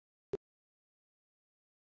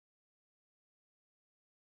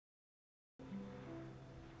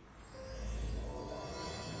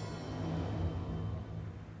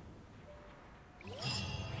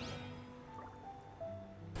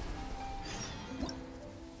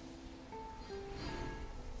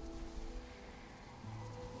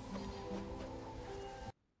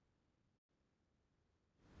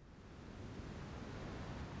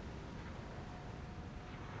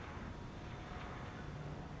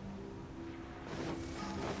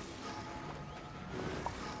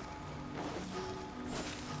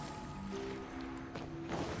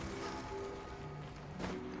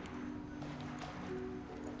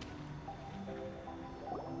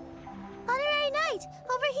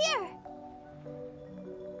here?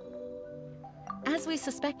 As we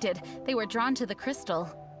suspected, they were drawn to the crystal.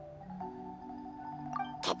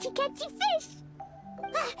 Catchy, catchy fish!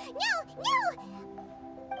 No!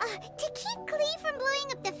 To keep Klee from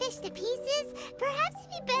blowing up the fish to pieces, perhaps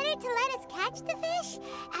it'd be better to let us catch the fish.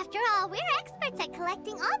 After all, we're experts at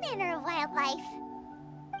collecting all manner of wildlife.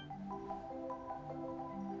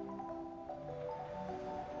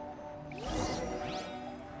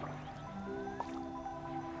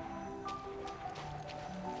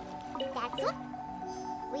 That's what.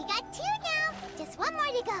 We got 2 now. Just 1 more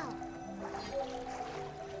to go.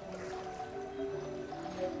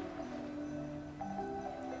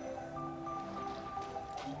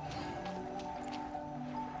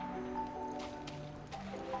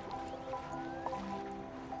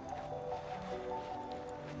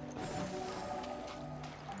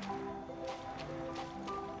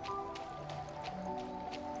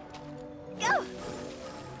 Go!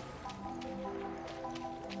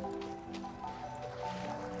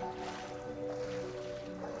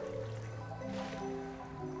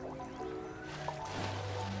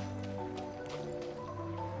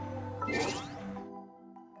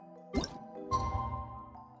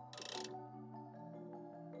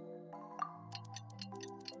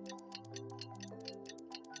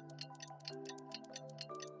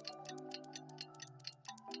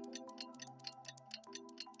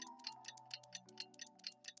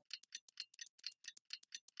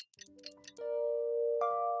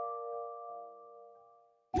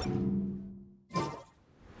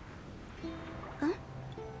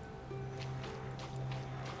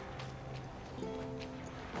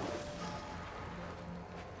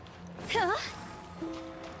 Huh?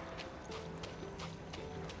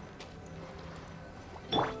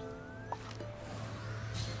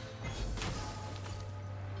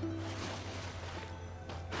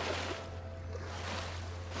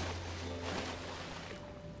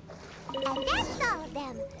 And that's all of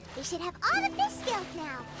them. We should have all the fish scales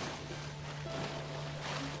now.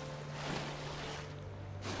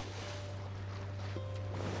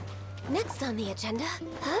 Next on the agenda,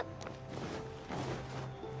 huh?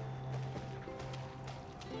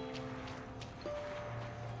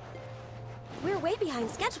 We're way behind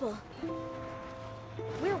schedule.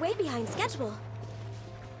 We're way behind schedule.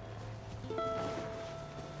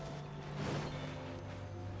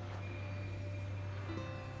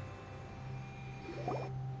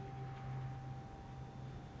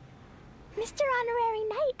 Mr. Honorary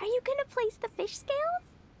Knight, are you gonna place the fish scales?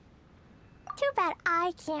 Too bad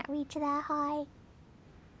I can't reach that high.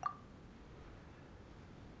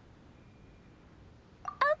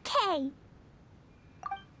 Okay.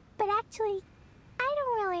 But actually, I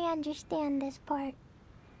don't really understand this part.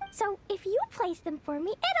 So if you place them for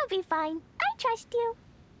me, it'll be fine. I trust you.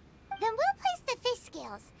 Then we'll place the fish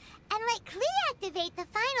scales and let Klee activate the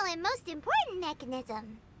final and most important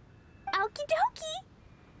mechanism. Okie dokie.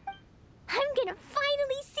 I'm gonna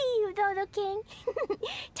finally see you, Dodo King.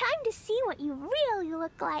 Time to see what you really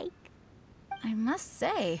look like. I must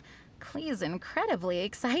say, Klee's incredibly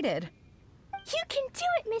excited. You can do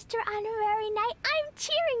it, Mr. Honorary Knight. I'm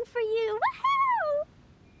cheering for you. Woohoo!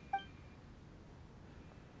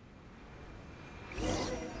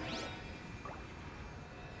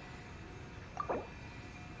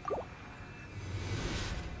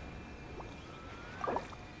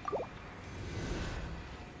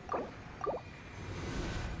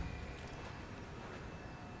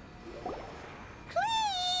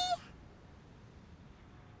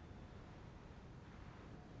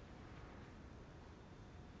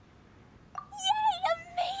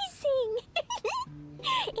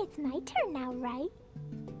 It's my turn now, right?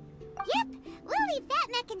 Yep, we'll leave that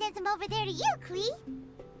mechanism over there to you, Klee.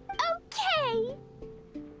 Okay!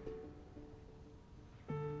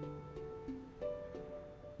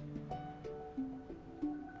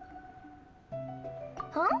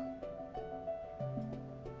 Huh?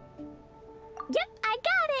 Yep, I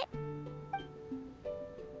got it!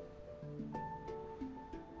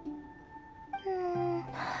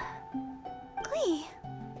 Klee,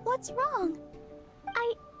 what's wrong?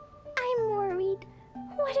 I'm worried.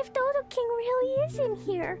 What if Dodo King really is in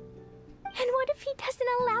here? And what if he doesn't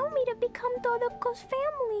allow me to become Dodoko's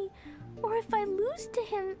family? Or if I lose to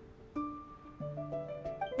him?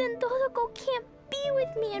 Then Dodoko can't be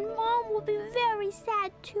with me and Mom will be very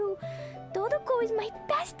sad too. Dodoko is my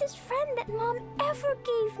bestest friend that Mom ever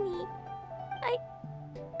gave me.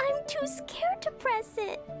 I'm too scared to press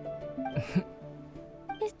it.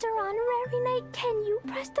 Mr. Honorary Knight, can you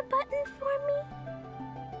press the button for me?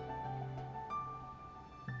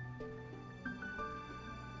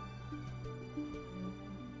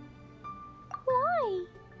 Why?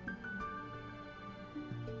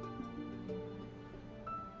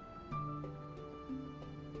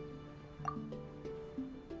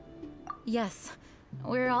 Yes,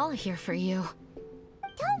 we're all here for you.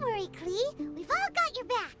 Don't worry, Klee. We've all got your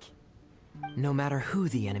back. No matter who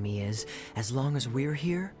the enemy is, as long as we're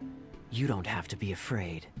here, you don't have to be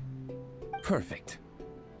afraid. Perfect.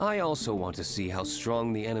 I also want to see how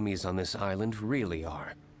strong the enemies on this island really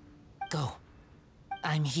are. Go.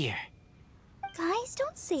 I'm here. Guys,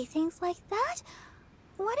 don't say things like that.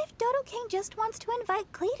 What if Dodo King just wants to invite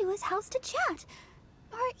Klee to his house to chat?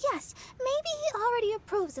 Or yes, maybe he already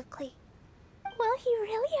approves of Klee. Will he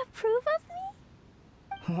really approve of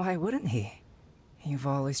me? Why wouldn't he? You've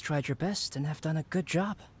always tried your best and have done a good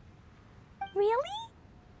job. Really?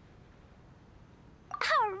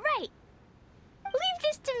 All right. Leave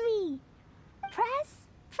this to me. Press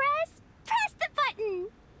the button.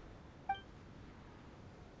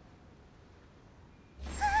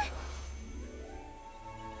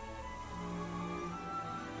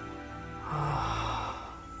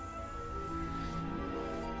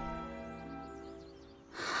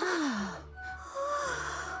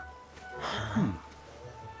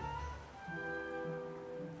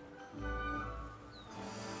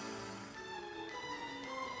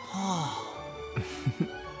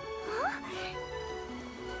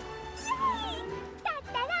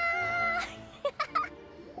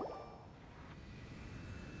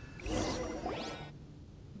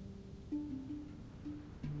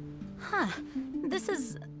 Huh. This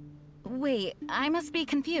is... Wait, I must be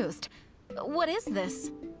confused. What is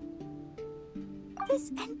this? This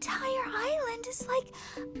entire island is like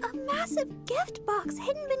a massive gift box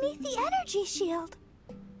hidden beneath the energy shield.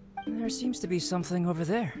 There seems to be something over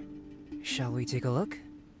there. Shall we take a look?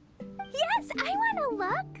 Yes, I want to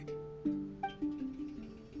look.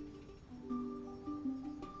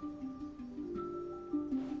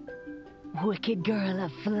 Wicked girl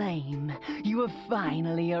of flame, you have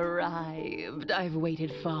finally arrived. I've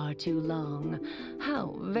waited far too long.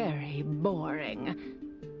 How very boring.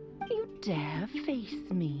 You dare face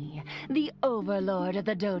me, the overlord of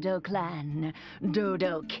the Dodo clan,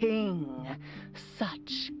 Dodo King.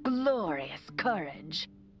 Such glorious courage.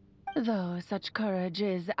 Though such courage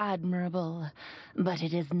is admirable, but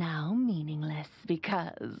it is now meaningless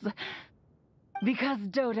because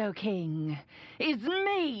Dodo King is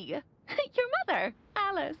me, your mother,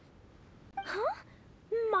 Alice. Huh?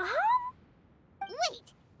 Mom?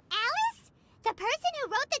 Wait, Alice? The person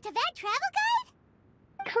who wrote the Teyvat travel guide?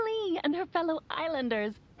 Klee and her fellow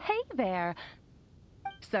islanders. Hey there.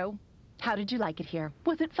 So, how did you like it here?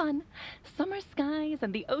 Was it fun? Summer skies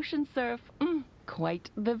and the ocean surf. Quite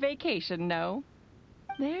the vacation, no?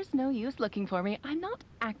 There's no use looking for me. I'm not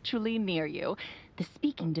actually near you. The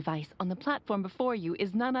speaking device on the platform before you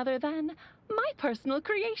is none other than my personal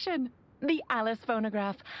creation, the Alice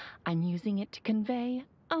phonograph. I'm using it to convey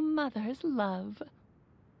a mother's love.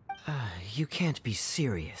 You can't be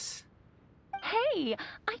serious. Hey,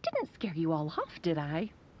 I didn't scare you all off, did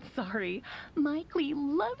I? Sorry. My Klee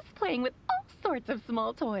loves playing with all sorts of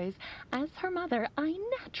small toys. As her mother, I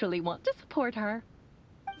naturally want to support her.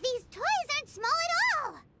 These toys aren't small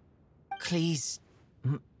at all. Klee's...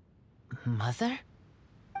 mother?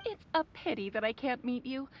 It's a pity that I can't meet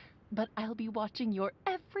you, but I'll be watching your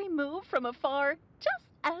every move from afar, just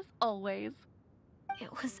as always.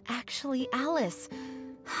 It was actually Alice.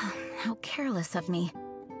 How careless of me.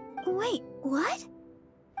 Wait, what?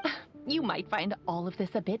 You might find all of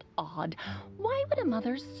this a bit odd. Why would a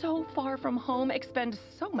mother so far from home expend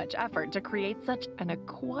so much effort to create such an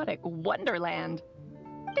aquatic wonderland?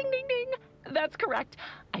 Ding, ding, ding! That's correct.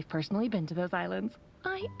 I've personally been to those islands.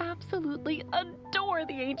 I absolutely adore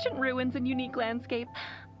the ancient ruins and unique landscape.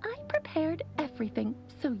 I prepared everything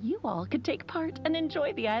so you all could take part and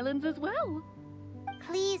enjoy the islands as well.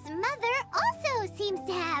 Klee's mother also seems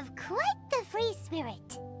to have quite the free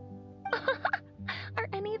spirit. Are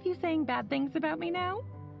any of you saying bad things about me now?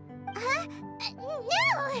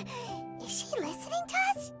 No! Is she listening to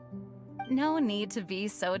us? No need to be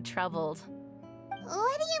so troubled.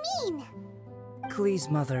 What do you mean? Klee's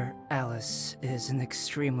mother, Alice, is an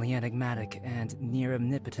extremely enigmatic and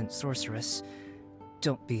near-omnipotent sorceress.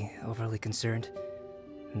 Don't be overly concerned.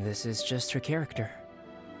 This is just her character.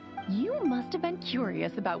 You must have been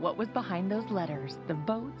curious about what was behind those letters. The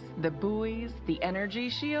boats, the buoys, the energy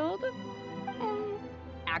shield.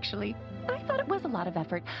 Actually, I thought it was a lot of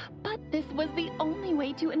effort, but this was the only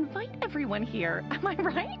way to invite everyone here. Am I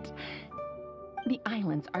right? The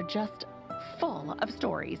islands are just full of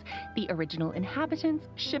stories. The original inhabitants,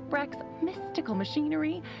 shipwrecks, mystical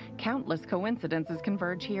machinery. Countless coincidences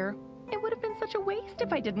converge here. It would have been such a waste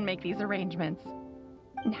if I didn't make these arrangements.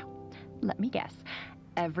 Now, let me guess.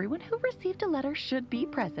 Everyone who received a letter should be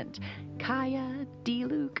present. Kaya,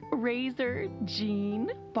 Diluc, Razor,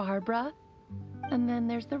 Jean, Barbara. And then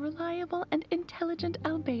there's the reliable and intelligent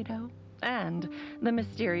Albedo. And the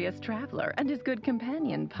mysterious traveler and his good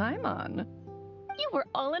companion, Paimon. You were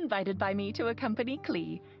all invited by me to accompany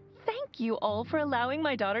Klee. Thank you all for allowing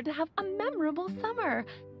my daughter to have a memorable summer.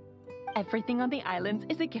 Everything on the islands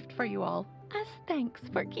is a gift for you all, as thanks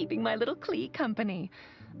for keeping my little Klee company.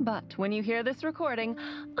 But when you hear this recording,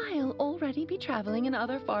 I'll already be traveling in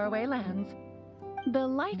other faraway lands. The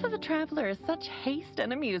life of a traveler is such haste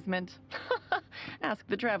and amusement. Ask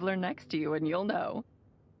the traveler next to you and you'll know.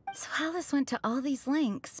 So Alice went to all these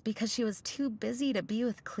lengths because she was too busy to be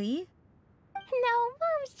with Klee? No,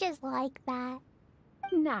 Mom's just like that.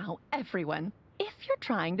 Now, everyone, if you're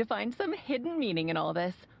trying to find some hidden meaning in all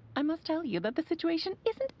this, I must tell you that the situation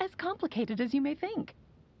isn't as complicated as you may think.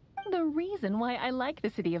 The reason why I like the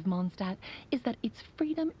city of Mondstadt is that its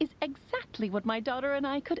freedom is exactly what my daughter and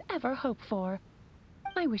I could ever hope for.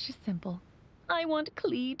 My wish is simple. I want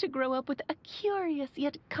Klee to grow up with a curious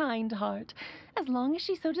yet kind heart. As long as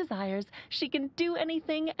she so desires, she can do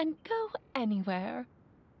anything and go anywhere.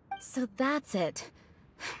 So that's it.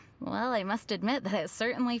 Well, I must admit that it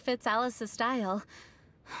certainly fits Alice's style.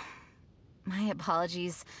 My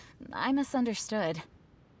apologies. I misunderstood.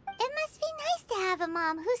 It must be nice to have a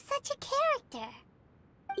mom who's such a character.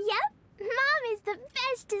 Yep, Mom is the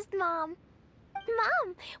bestest mom.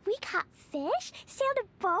 Mom, we caught fish, sailed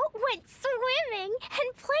a boat, went swimming,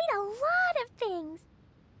 and played a lot of things.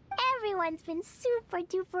 Everyone's been super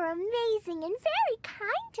duper amazing and very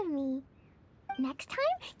kind to me. Next time,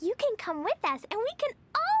 you can come with us and we can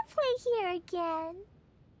all play here again.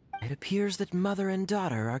 It appears that mother and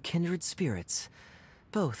daughter are kindred spirits,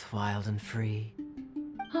 both wild and free.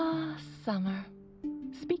 Ah, summer.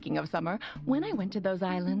 Speaking of summer, when I went to those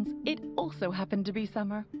islands, it also happened to be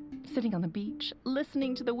summer. Sitting on the beach,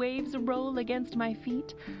 listening to the waves roll against my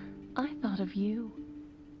feet, I thought of you.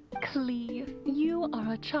 Klee, you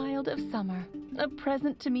are a child of summer, a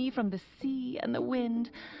present to me from the sea and the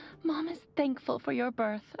wind. Mom is thankful for your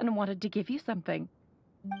birth and wanted to give you something.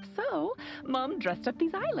 So, Mom dressed up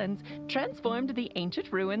these islands, transformed the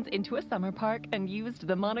ancient ruins into a summer park, and used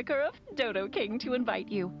the moniker of Dodo King to invite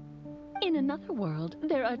you. In another world,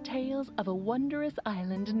 there are tales of a wondrous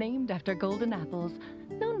island named after golden apples.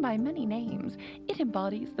 Known by many names, it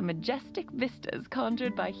embodies the majestic vistas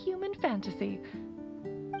conjured by human fantasy.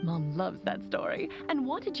 Mom loves that story and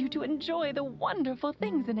wanted you to enjoy the wonderful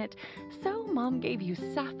things in it. So Mom gave you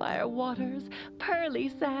sapphire waters, pearly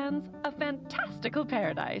sands, a fantastical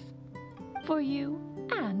paradise. For you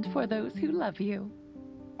and for those who love you.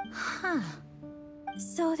 Huh.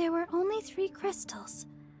 So there were only 3 crystals.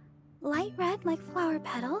 Light red like flower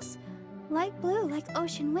petals, light blue like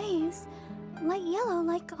ocean waves, light yellow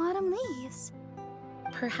like autumn leaves.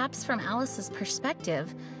 Perhaps from Alice's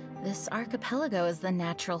perspective, this archipelago is the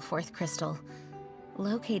natural 4th crystal.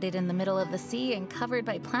 Located in the middle of the sea and covered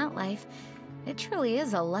by plant life, it truly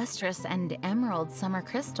is a lustrous and emerald summer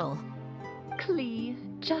crystal. Klee,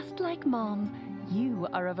 just like Mom, you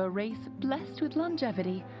are of a race blessed with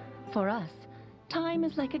longevity. For us, time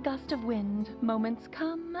is like a gust of wind, moments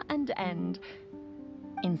come and end.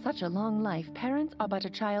 In such a long life, parents are but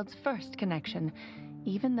a child's first connection.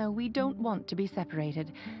 Even though we don't want to be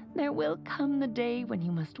separated, there will come the day when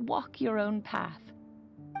you must walk your own path.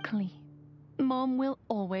 Klee, Mom will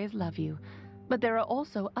always love you, but there are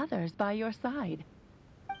also others by your side.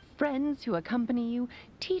 Friends who accompany you,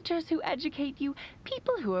 teachers who educate you,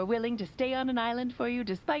 people who are willing to stay on an island for you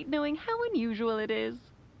despite knowing how unusual it is.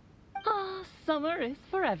 Ah, summer is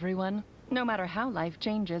for everyone. No matter how life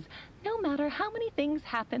changes, no matter how many things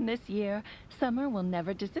happen this year, summer will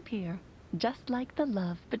never disappear. Just like the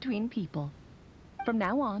love between people. From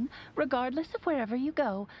now on, regardless of wherever you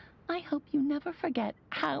go, I hope you never forget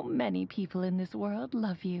how many people in this world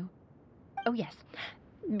love you. Oh yes,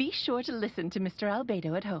 be sure to listen to Mr.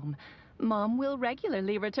 Albedo at home. Mom will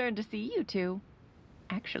regularly return to see you two.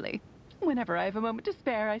 Actually, whenever I have a moment to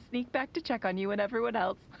spare, I sneak back to check on you and everyone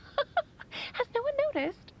else. Has no one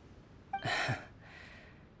noticed?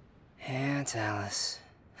 Aunt Alice,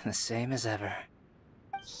 the same as ever.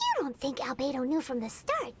 You don't think Albedo knew from the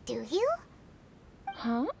start, do you?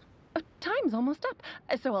 Huh? Time's almost up,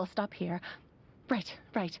 so I'll stop here.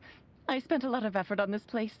 Right. I spent a lot of effort on this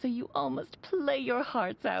place, so you all must play your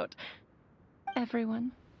hearts out.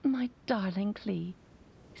 Everyone, my darling Klee.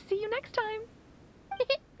 See you next time.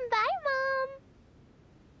 Bye, Mom.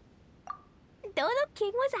 Dodo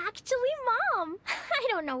King was actually Mom. I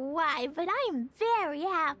don't know why, but I am very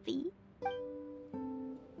happy.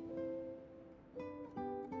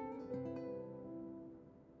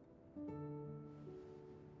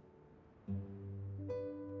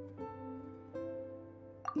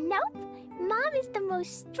 Nope. Mom is the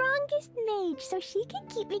most strongest mage, so she can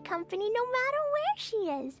keep me company no matter where she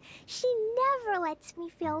is. She never lets me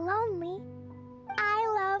feel lonely. I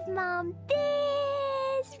love Mom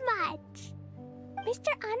this much.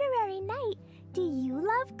 Mr. Honorary Knight, do you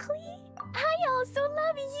love Klee? I also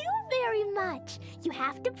love you very much. You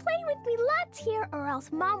have to play with me lots here or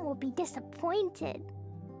else Mom will be disappointed.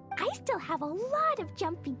 I still have a lot of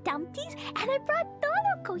Jumpy Dumpties, and I brought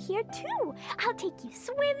Doroko here too. I'll take you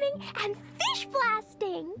swimming and fish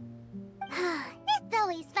blasting. It's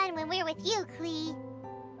always fun when we're with you, Klee.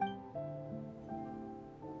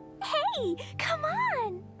 Hey, come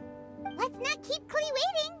on. Let's not keep Klee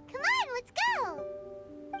waiting.